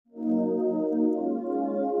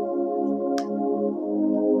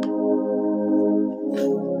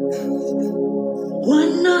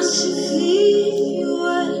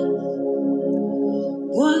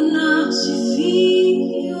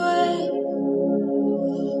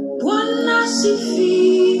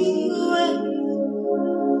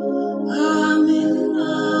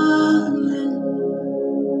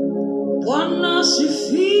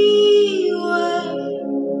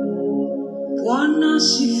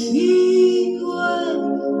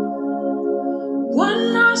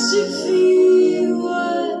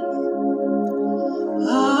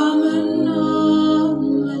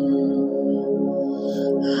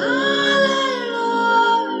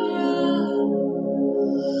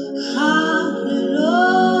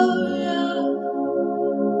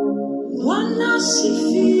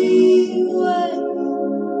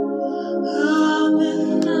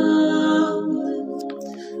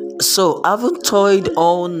So, having toiled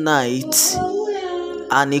all night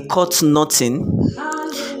and he caught nothing,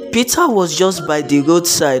 Peter was just by the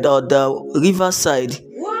roadside or the riverside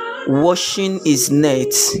washing his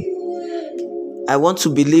net. I want to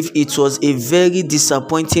believe it was a very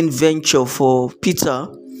disappointing venture for Peter,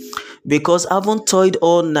 because having toiled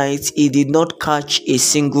all night, he did not catch a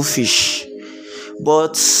single fish.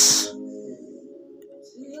 But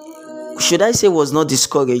should I say was not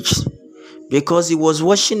discouraged, because he was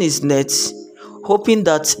washing his nets, hoping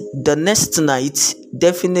that the next night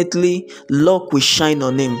definitely luck will shine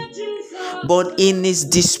on him. But in his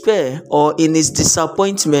despair or in his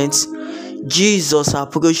disappointment, Jesus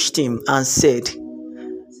approached him and said,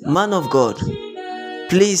 "Man of God,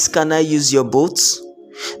 please can I use your boat?"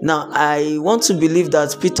 Now, I want to believe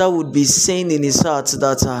that Peter would be saying in his heart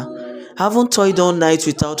that haven't toiled all night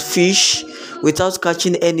without fish, without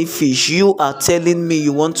catching any fish. You are telling me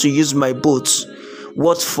you want to use my boat.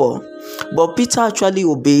 What for? But Peter actually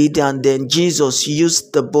obeyed, and then Jesus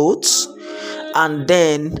used the boat, and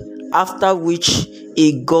then after which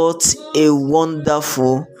he got a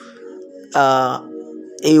wonderful,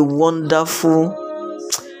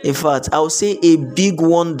 in fact, I would say a big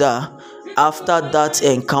wonder after that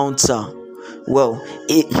encounter. Well,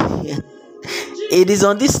 it is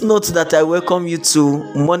on this note that I welcome you to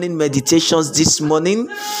morning meditations this morning.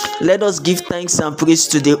 Let us give thanks and praise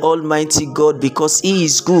to the Almighty God, because He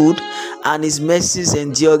is good and His mercies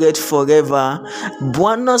endureth forever.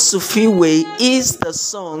 Buona Sufiwe is the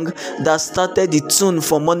song that started the tune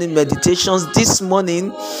for morning meditations this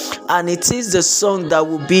morning, and it is the song that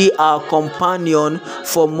will be our companion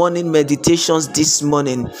for morning meditations this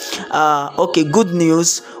morning. Okay, good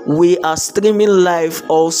news. We are streaming live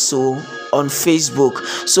also on Facebook.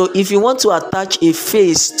 So if you want to attach a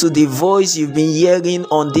face to the voice you've been hearing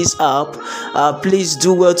on this app, please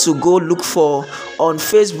do well to go look for on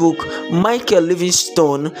Facebook Michael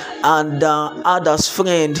Livingstone and add as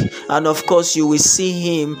friend, and of course you will see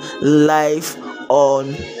him live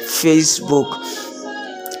on Facebook.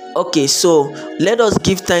 Okay, so let us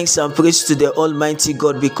give thanks and praise to the Almighty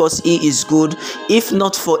God, because He is good. If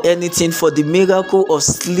not for anything, for the miracle of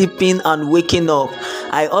sleeping and waking up.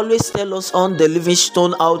 I always tell us on the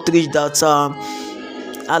Livingstone Outreach that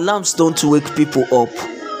alarms don't wake people up.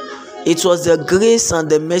 It was the grace and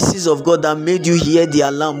the mercies of God that made you hear the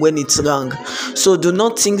alarm when it rang. So do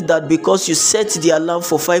not think that because you set the alarm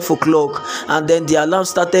for 5 o'clock and then the alarm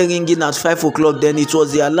started ringing at 5 o'clock, then it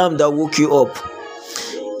was the alarm that woke you up.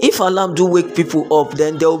 If alarm do wake people up,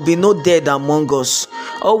 then there will be no dead among us.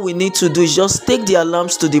 All we need to do is just take the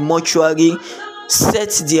alarms to the mortuary, set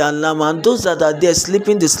the alarm, and those that are there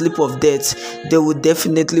sleeping the sleep of death, they will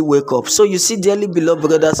definitely wake up. So you see, dearly beloved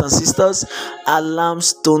brothers and sisters,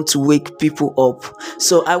 alarms don't wake people up.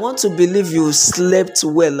 So I want to believe you slept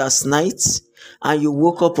well last night and you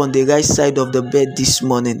woke up on the right side of the bed this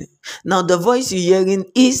morning. Now, the voice you're hearing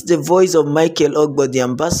is the voice of Michael Ogbo, the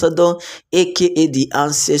ambassador, aka the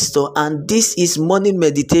ancestor, and this is morning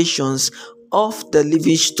meditations of the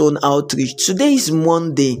Livingstone Outreach. Today is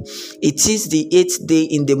Monday. It is the 8th day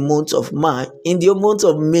in the month of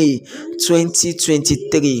May,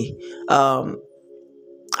 2023.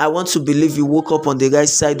 I want to believe you woke up on the right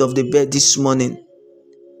side of the bed this morning.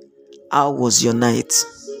 How was your night?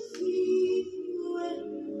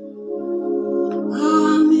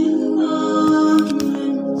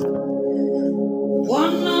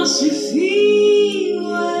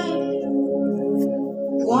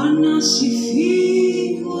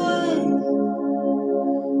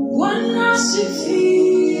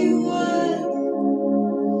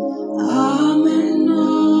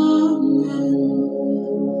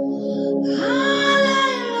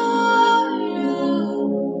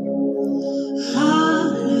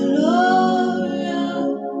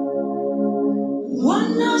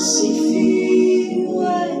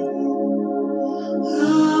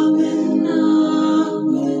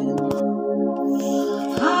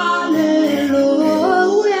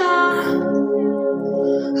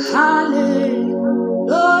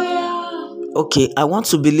 Okay, I want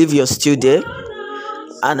to believe you're still there,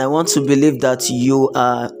 and I want to believe that you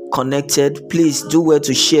are connected. Please do well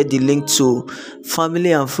to share the link to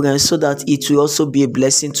family and friends so that it will also be a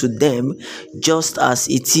blessing to them, just as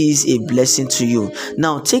it is a blessing to you.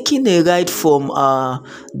 Now, taking a ride from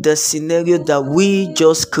the scenario that we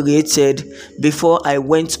just created before I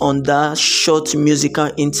went on that short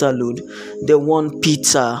musical interlude, the one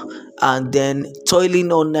Peter, and then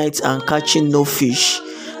toiling all night and catching no fish.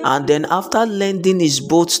 And then after lending his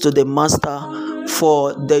boat to the master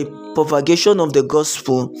for the propagation of the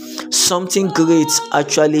gospel, something great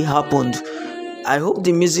actually happened. I hope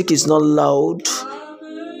the music is not loud.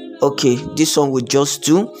 Okay, this one will just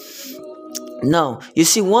do. Now, you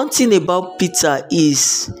see, one thing about Peter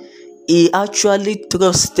is he actually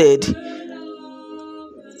trusted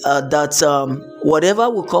that whatever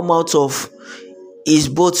will come out of his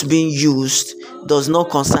boat being used does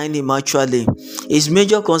not concern him. Actually, his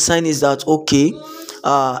major concern is that, okay,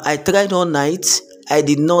 I tried all night, I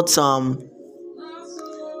did not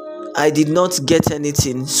get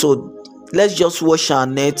anything, so let's just wash our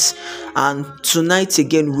nets, and tonight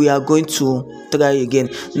again we are going to try again.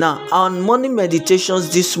 Now, on morning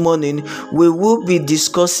meditations this morning, we will be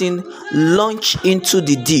discussing launch into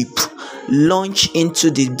the deep.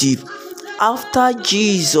 After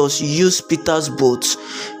Jesus used Peter's boat,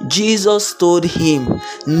 Jesus told him,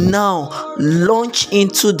 now launch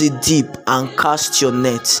into the deep and cast your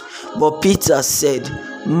net. But Peter said,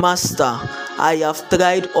 Master, I have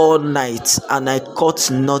tried all night and I caught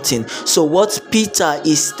nothing. So what Peter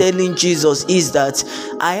is telling Jesus is that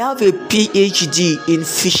I have a PhD in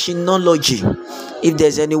fishinology, if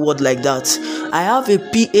there's any word like that. I have a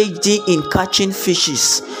PhD in catching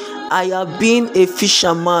fishes. I have been a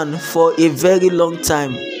fisherman for a very long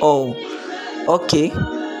time. Oh, okay.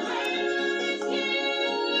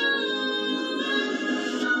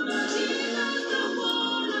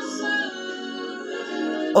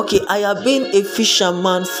 Okay, I have been a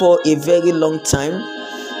fisherman for a very long time.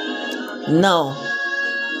 Now,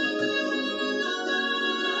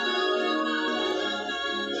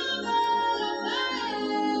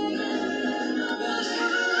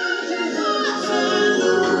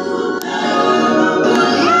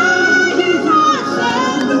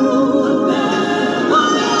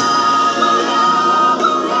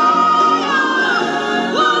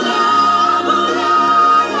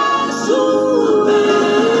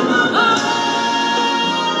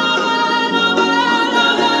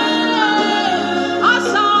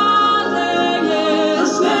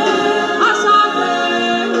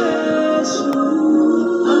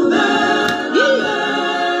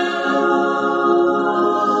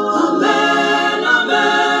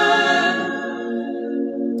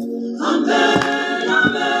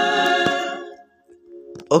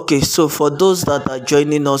 okay, so for those that are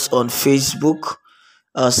joining us on Facebook,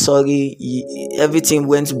 sorry, everything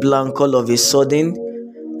went blank all of a sudden.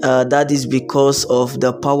 That is because of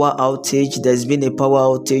the power outage. There's been a power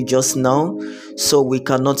outage just now, so we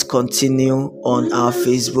cannot continue on our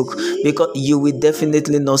Facebook, because you will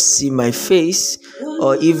definitely not see my face,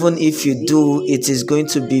 or even if you do, it is going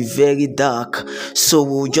to be very dark. So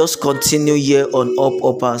we'll just continue here on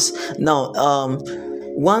Uppers. Now,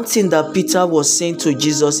 one thing that Peter was saying to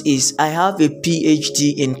Jesus is, I have a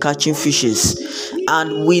PhD in catching fishes,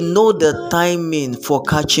 and we know the timing for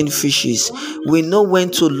catching fishes. We know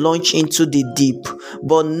when to launch into the deep.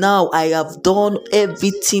 But now I have done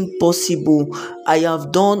everything possible. I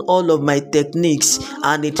have done all of my techniques,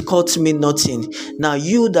 and it caught me nothing. Now,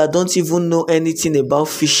 you that don't even know anything about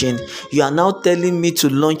fishing, you are now telling me to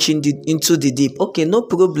launch into the deep. Okay, no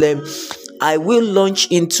problem. I will launch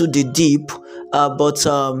into the deep. But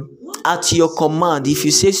at your command, if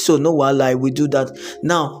you say so, no while I will do that.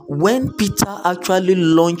 Now, when Peter actually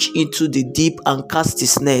launched into the deep and cast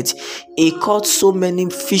his net, he caught so many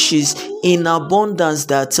fishes in abundance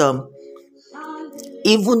that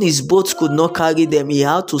even his boat could not carry them. He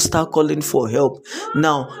had to start calling for help.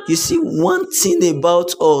 Now, you see, one thing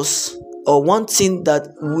about us, or one thing that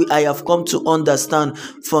I have come to understand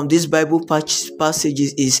from these Bible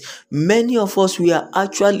passages is, many of us, we are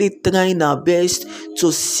actually trying our best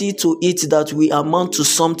to see to it that we amount to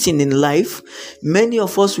something in life. Many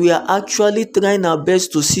of us, we are actually trying our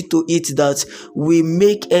best to see to it that we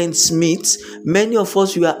make ends meet. Many of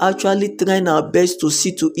us, we are actually trying our best to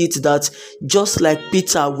see to it that, just like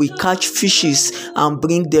Peter, we catch fishes and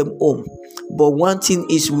bring them home. But one thing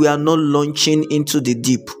is, we are not launching into the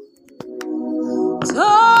deep.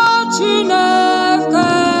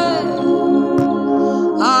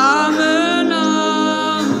 Amen,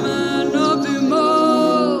 amen,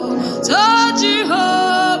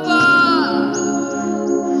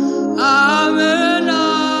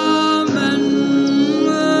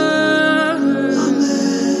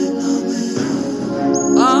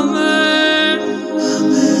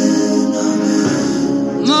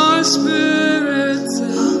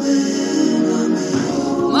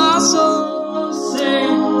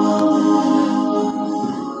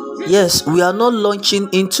 Yes, we are not launching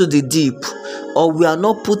into the deep, or we are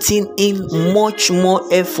not putting in much more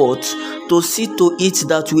effort to see to it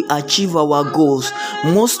that we achieve our goals.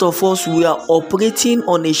 Most of us, we are operating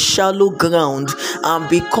on a shallow ground, and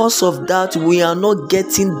because of that, we are not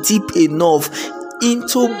getting deep enough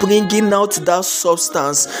into bringing out that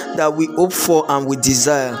substance that we hope for and we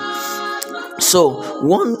desire. So,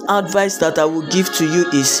 one advice that I will give to you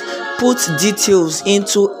is put details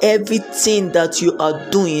into everything that you are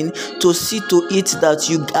doing to see to it that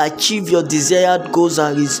you achieve your desired goals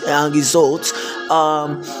and results.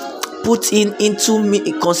 Put in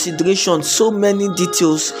into consideration so many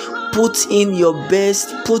details. Put in your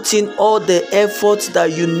best, put in all the efforts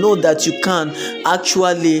that you know that you can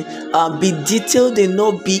actually be detailed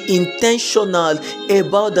enough, be intentional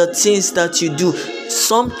about the things that you do.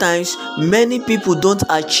 Sometimes many people don't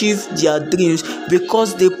achieve their dreams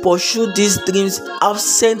because they pursue these dreams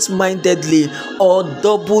absent-mindedly or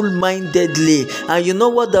double-mindedly. And you know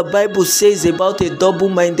what the Bible says about a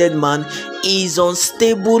double-minded man? He is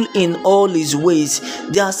unstable in all his ways.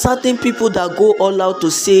 There are certain people that go all out to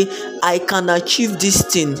say, I can achieve this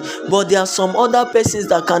thing, but there are some other persons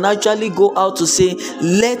that can actually go out to say,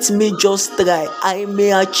 let me just try. I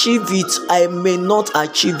may achieve it, I may not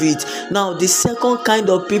achieve it. Now, the second kind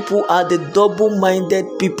of people are the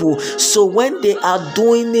double-minded people. So when they are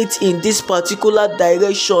doing it in this particular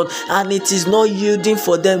direction and it is not yielding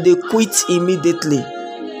for them, they quit immediately.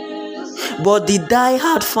 But the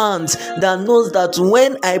die-hard fans that knows that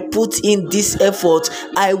when I put in this effort,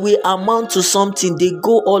 I will amount to something, they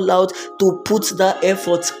go all out to put that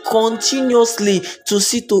effort continuously to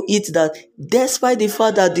see to it that despite the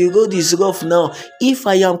fact that the road is rough now, if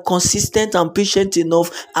I am consistent and patient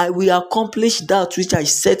enough, I will accomplish that which I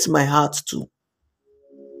set my heart to.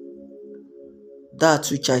 That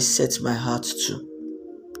which I set my heart to.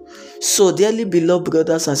 So, dearly beloved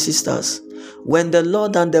brothers and sisters, when the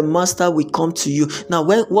Lord and the Master will come to you. Now,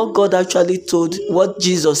 what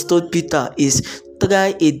Jesus told Peter is,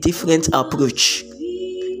 try a different approach.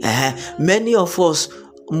 Many of us,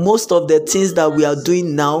 most of the things that we are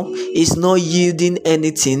doing now is not yielding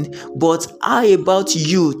anything, but how about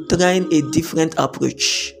you trying a different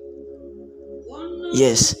approach?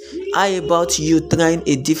 Yes, how about you trying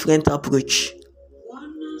a different approach?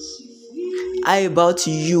 How about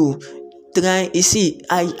you trying? You see,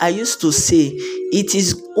 I used to say it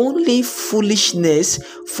is only foolishness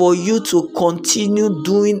for you to continue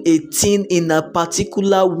doing a thing in a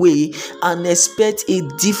particular way and expect a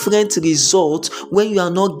different result when you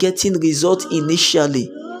are not getting result initially.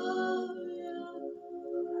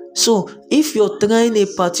 So if you're trying a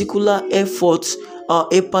particular effort,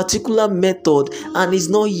 a particular method, and it's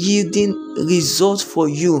not yielding results for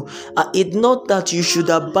you, it's not that you should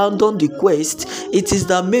abandon the quest. It is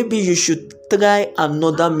that maybe you should try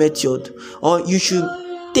another method, or you should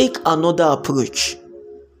take another approach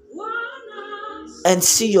and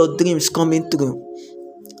see your dreams coming through.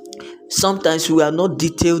 Sometimes we are not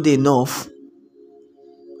detailed enough.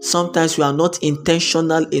 Sometimes we are not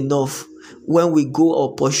intentional enough when we go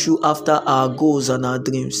or pursue after our goals and our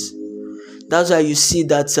dreams. That's why you see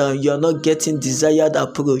that you are not getting desired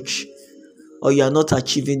approach, or you are not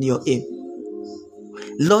achieving your aim.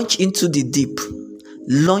 Launch into the deep.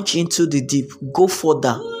 Launch into the deep. Go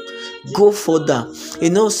further. Go further. You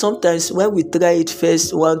know, sometimes when we try it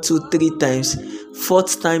first 1, 2, 3 times,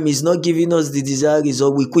 fourth time is not giving us the desired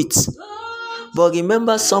result, we quit. But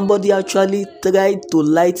remember, somebody actually tried to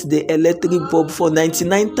light the electric bulb for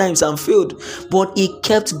 99 times and failed, but he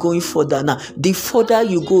kept going further. Now, the further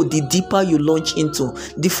you go, the deeper you launch into.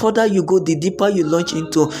 The further you go, the deeper you launch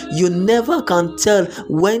into. You never can tell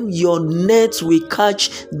when your net will catch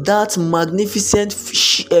that magnificent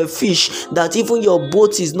fish that even your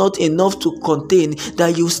boat is not enough to contain,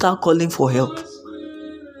 that you start calling for help.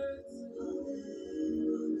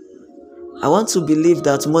 I want to believe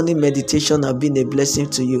that morning meditation have been a blessing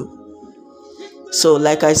to you. So,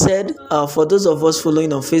 like I said, for those of us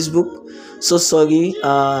following on Facebook, so sorry,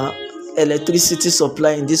 electricity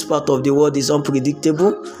supply in this part of the world is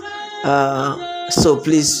unpredictable. So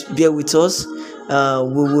please bear with us. We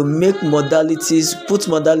will make put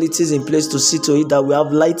modalities in place to see to it that we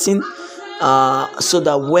have lighting, so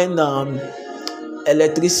that when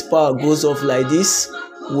electric power goes off like this,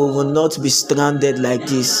 we will not be stranded like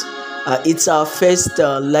this. It's our first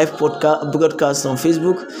live broadcast on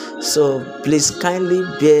Facebook, so please kindly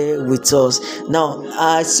bear with us. Now,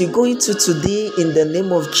 as you go into today, in the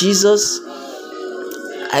name of Jesus,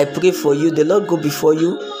 I pray for you. The Lord go before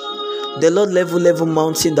you. The Lord level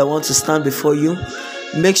mountain that want to stand before you.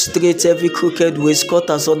 Make straight every crooked way, cut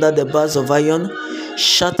asunder the bars of iron,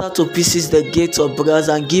 shatter to pieces the gates of brass,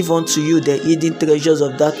 and give unto you the hidden treasures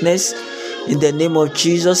of darkness. In the name of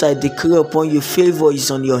Jesus, I declare upon you, favor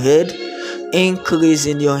is on your head, increase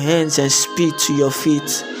in your hands, and speed to your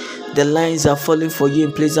feet. The lines are falling for you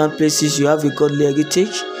in pleasant places. You have a godly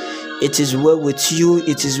heritage. It is well with you.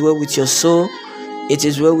 It is well with your soul. It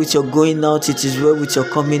is well with your going out. It is well with your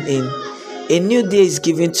coming in. A new day is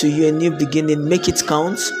given to you, a new beginning. Make it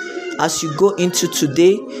count. As you go into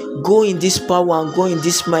today, go in this power and go in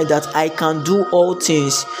this mind that I can do all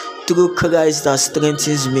things through Christ that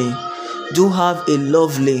strengthens me. Do have a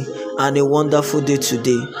lovely and a wonderful day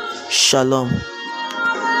today. Shalom.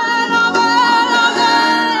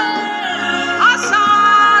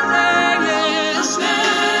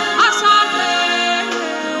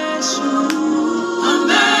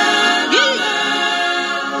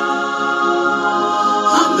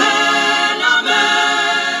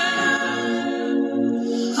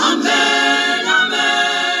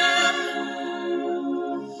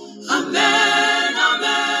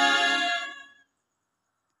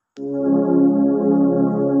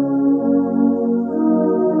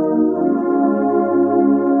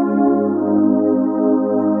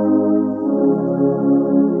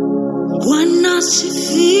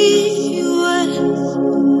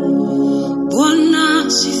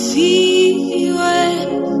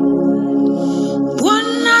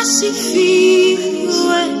 Bwana sifiwe.